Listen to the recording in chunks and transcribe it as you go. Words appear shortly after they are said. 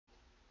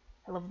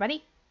Hello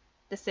everybody,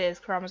 this is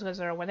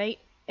Karama's018,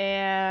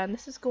 and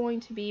this is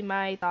going to be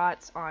my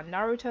thoughts on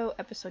Naruto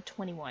episode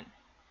 21.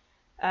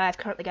 I've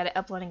currently got it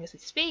uploading as we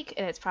speak,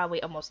 and it's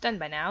probably almost done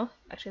by now.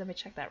 Actually, let me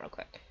check that real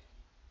quick.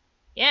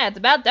 Yeah, it's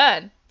about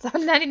done. It's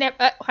on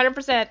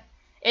 100%.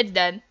 It's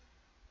done.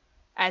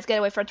 I just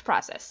gotta wait for it to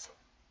process.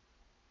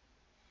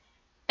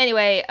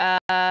 Anyway,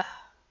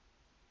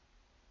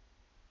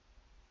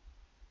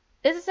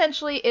 this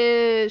essentially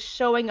is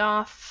showing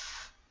off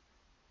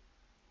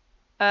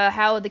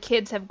how the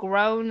kids have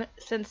grown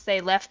since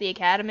they left the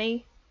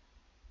academy.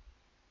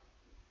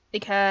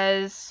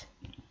 Because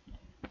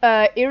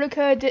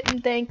Iruka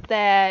didn't think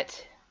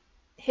that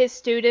his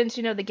students,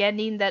 the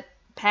Gendin that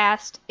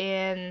passed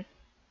in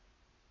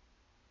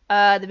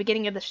the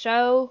beginning of the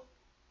show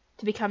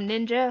to become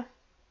ninja,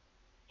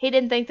 he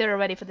didn't think they were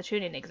ready for the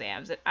Chunin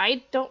exams. And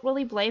I don't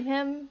really blame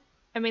him.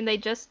 I mean, they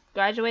just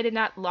graduated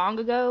not long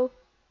ago.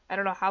 I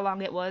don't know how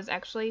long it was,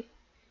 actually.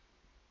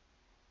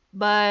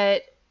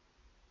 But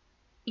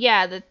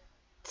yeah, the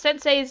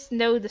senseis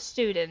know the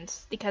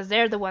students because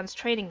they're the ones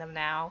training them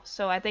now,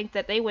 so I think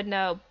that they would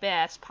know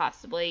best,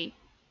 possibly,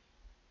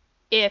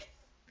 if,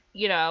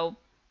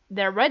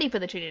 they're ready for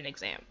the Chunin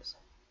exams.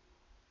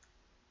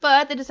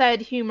 But they decided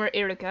to humor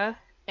Iruka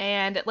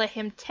and let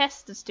him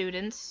test the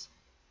students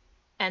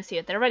and see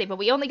if they're ready. But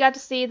we only got to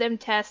see them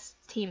test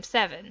Team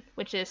 7,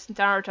 which is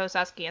Naruto,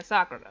 Sasuke, and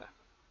Sakura.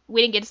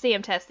 We didn't get to see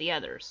him test the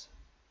others.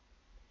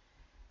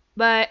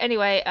 But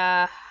anyway,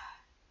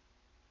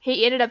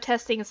 he ended up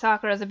testing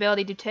Sakura's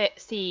ability to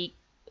see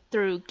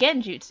through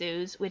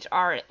genjutsus, which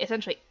are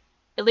essentially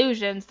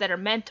illusions that are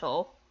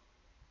mental.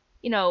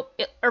 Or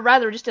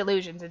rather just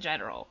illusions in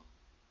general.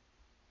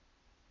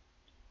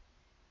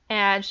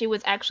 And she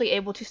was actually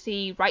able to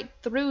see right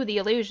through the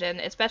illusion,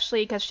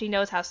 especially because she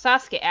knows how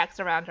Sasuke acts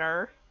around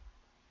her.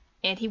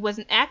 And he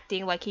wasn't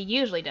acting like he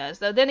usually does.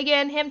 Though then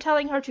again, him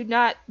telling her to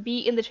not be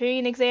in the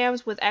training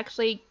exams was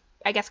actually,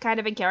 I guess, kind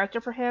of in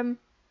character for him.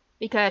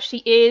 Because she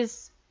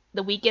is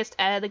the weakest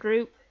out of the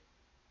group,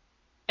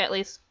 at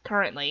least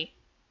currently.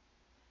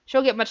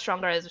 She'll get much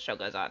stronger as the show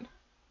goes on.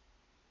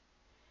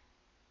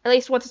 At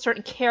least once a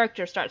certain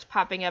character starts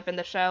popping up in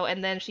the show,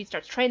 and then she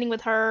starts training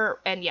with her,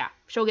 and yeah,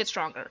 she'll get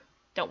stronger.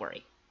 Don't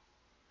worry.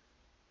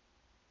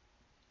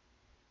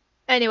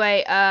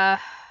 Anyway,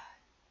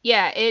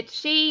 yeah, it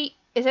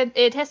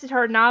tested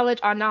her knowledge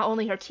on not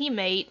only her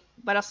teammate,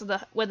 but also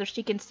whether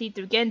she can see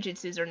through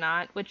genjutsus or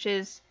not, which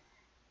is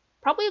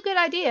probably a good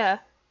idea,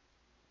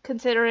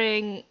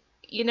 considering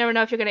you never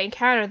know if you're going to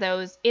encounter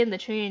those in the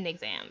training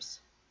exams.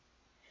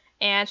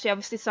 And she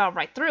obviously saw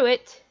right through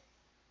it.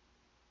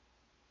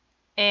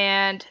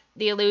 And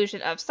the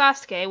illusion of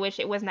Sasuke,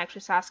 which it wasn't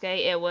actually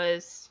Sasuke, it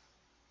was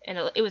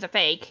a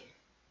fake.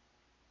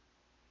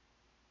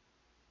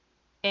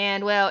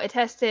 And well, it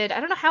tested, I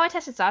don't know how it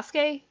tested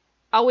Sasuke.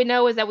 All we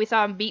know is that we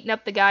saw him beating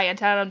up the guy and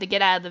telling him to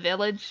get out of the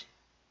village.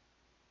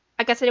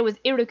 Like I said, it was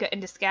Iruka in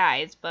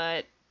disguise,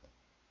 but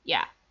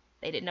yeah,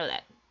 they didn't know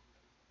that.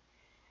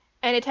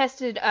 And it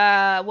tested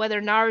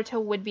whether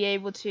Naruto would be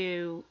able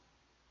to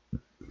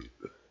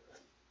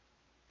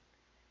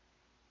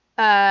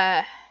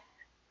I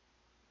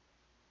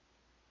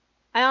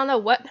don't know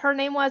what her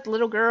name was, the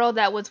little girl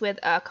that was with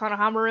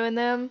Konohamaru and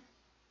them.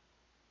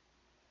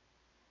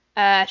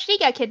 She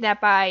got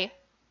kidnapped by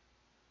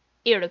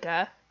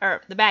Iruka,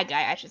 or the bad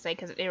guy, I should say,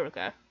 because it's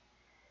Iruka.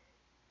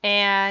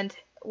 And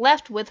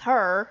left with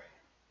her,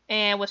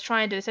 and was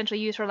trying to essentially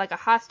use her like a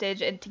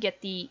hostage and to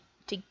get the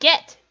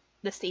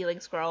Stealing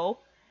Scroll,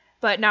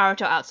 but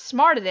Naruto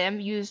outsmarted him,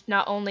 used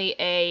not only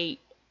a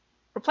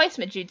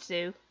replacement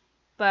jutsu,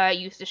 but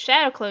used a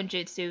shadow clone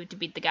jutsu to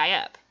beat the guy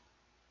up.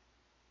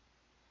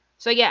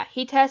 So yeah,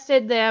 he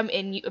tested them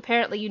in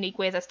apparently unique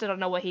ways. I still don't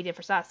know what he did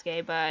for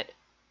Sasuke, but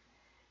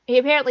he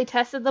apparently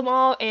tested them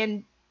all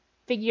and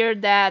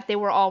figured that they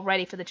were all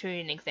ready for the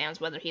Chunin exams,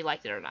 whether he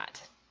liked it or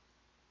not.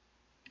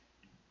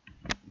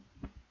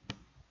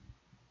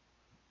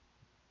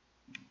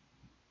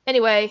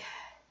 Anyway,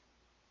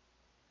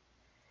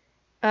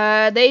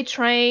 they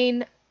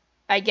train,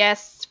 I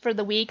guess, for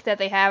the week that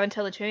they have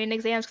until the Chunin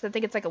exams, because I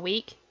think it's like a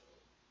week.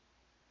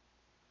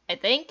 I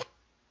think.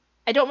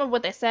 I don't remember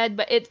what they said,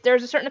 but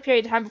there's a certain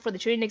period of time before the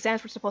Chunin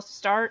exams were supposed to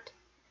start.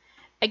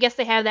 I guess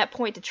they have that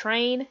point to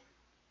train,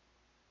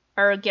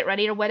 or get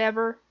ready or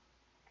whatever,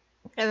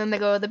 and then they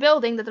go to the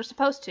building that they're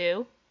supposed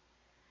to.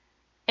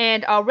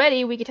 And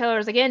already we could tell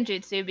there's a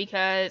genjutsu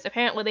because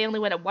apparently they only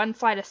went up one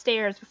flight of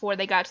stairs before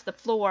they got to the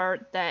floor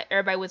that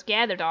everybody was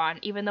gathered on,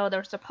 even though they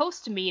were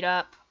supposed to meet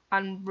up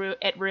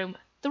at room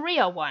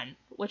 301,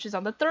 which is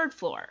on the 3rd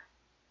floor.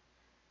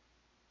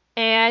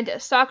 And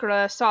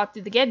Sakura saw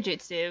through the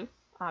genjutsu,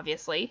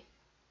 obviously.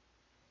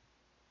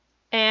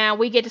 And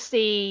we get to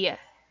see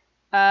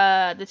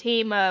the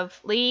team of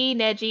Lee,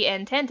 Neji,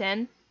 and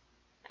Tenten.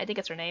 I think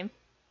it's her name.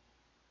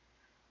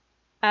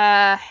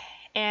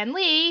 And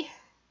Lee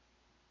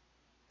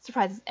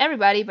surprises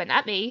everybody, but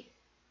not me,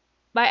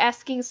 by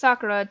asking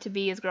Sakura to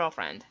be his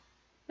girlfriend.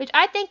 Which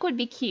I think would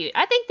be cute.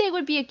 I think they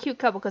would be a cute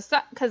couple,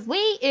 because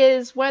Lee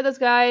is one of those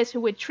guys who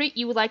would treat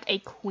you like a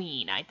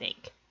queen, I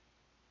think.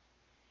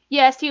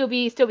 yes, he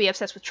would still be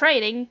obsessed with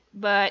training,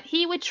 but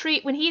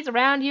when he's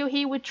around you,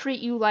 he would treat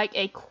you like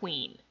a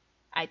queen,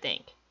 I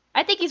think.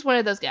 I think he's one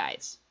of those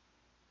guys.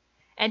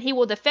 And he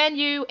will defend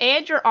you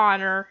and your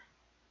honor,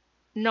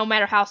 no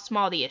matter how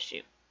small the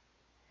issue.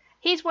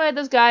 He's one of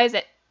those guys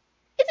that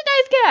is a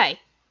nice guy.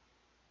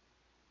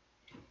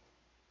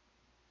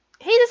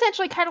 He's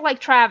essentially kind of like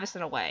Travis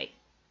in a way.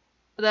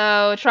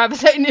 Though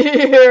Travis ain't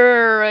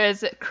near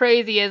as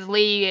crazy as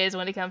Lee is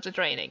when it comes to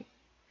training.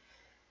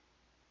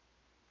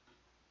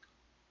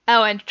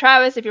 Oh, and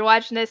Travis, if you're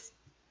watching this,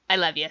 I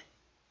love you.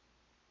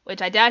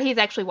 Which I doubt he's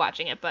actually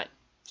watching it, but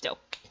still.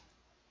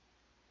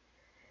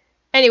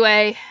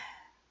 Anyway,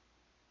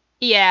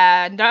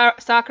 yeah,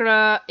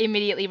 Sakura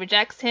immediately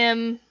rejects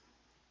him.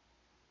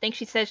 I think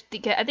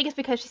it's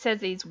because she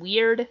says he's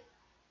weird,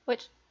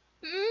 which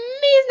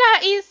he's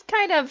not. He's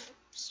kind of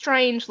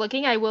strange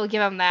looking. I will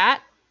give him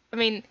that. I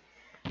mean,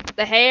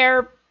 the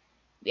hair,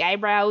 the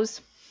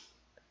eyebrows,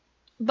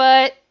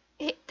 but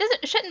it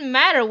shouldn't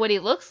matter what he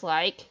looks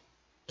like,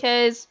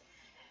 because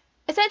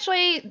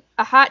essentially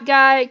a hot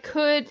guy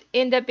could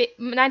end up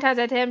 9 times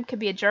out of 10 could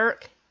be a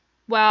jerk,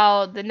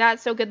 while the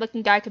not so good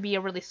looking guy could be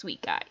a really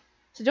sweet guy.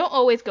 So don't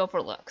always go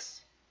for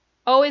looks.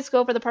 Always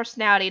go for the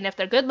personality, and if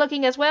they're good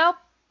looking as well,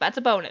 that's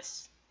a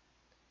bonus.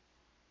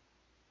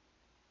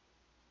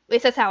 At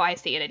least that's how I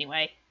see it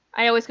anyway.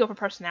 I always go for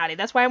personality.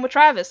 That's why I'm with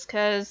Travis,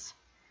 because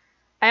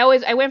I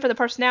went for the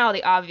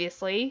personality,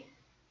 obviously.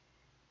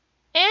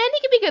 And he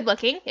can be good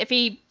looking if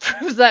he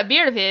proves that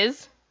beard of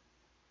his.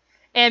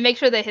 And make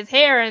sure that his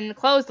hair and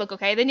clothes look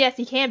okay, then yes,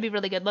 he can be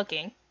really good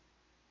looking.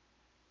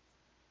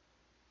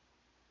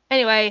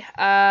 Anyway,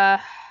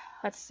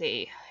 let's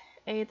see.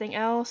 Anything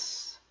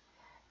else?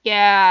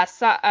 Yeah,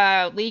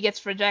 Lee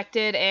gets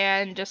rejected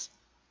and just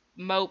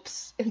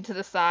mopes into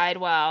the side.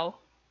 Wow.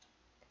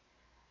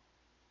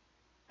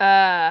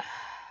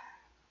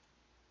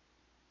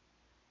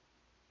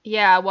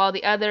 Yeah, while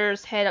the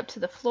others head up to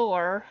the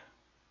floor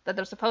that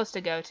they're supposed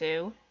to go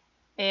to.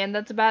 And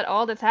that's about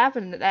all that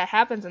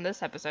happens in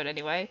this episode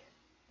anyway.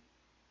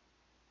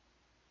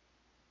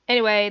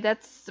 Anyway,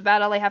 that's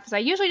about all I have to say.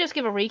 I usually just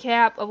give a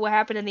recap of what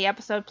happened in the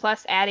episode,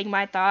 plus adding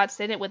my thoughts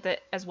in it with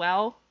it as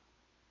well.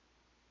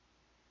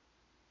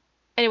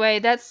 Anyway,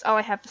 that's all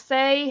I have to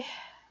say,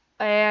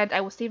 and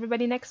I will see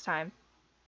everybody next time.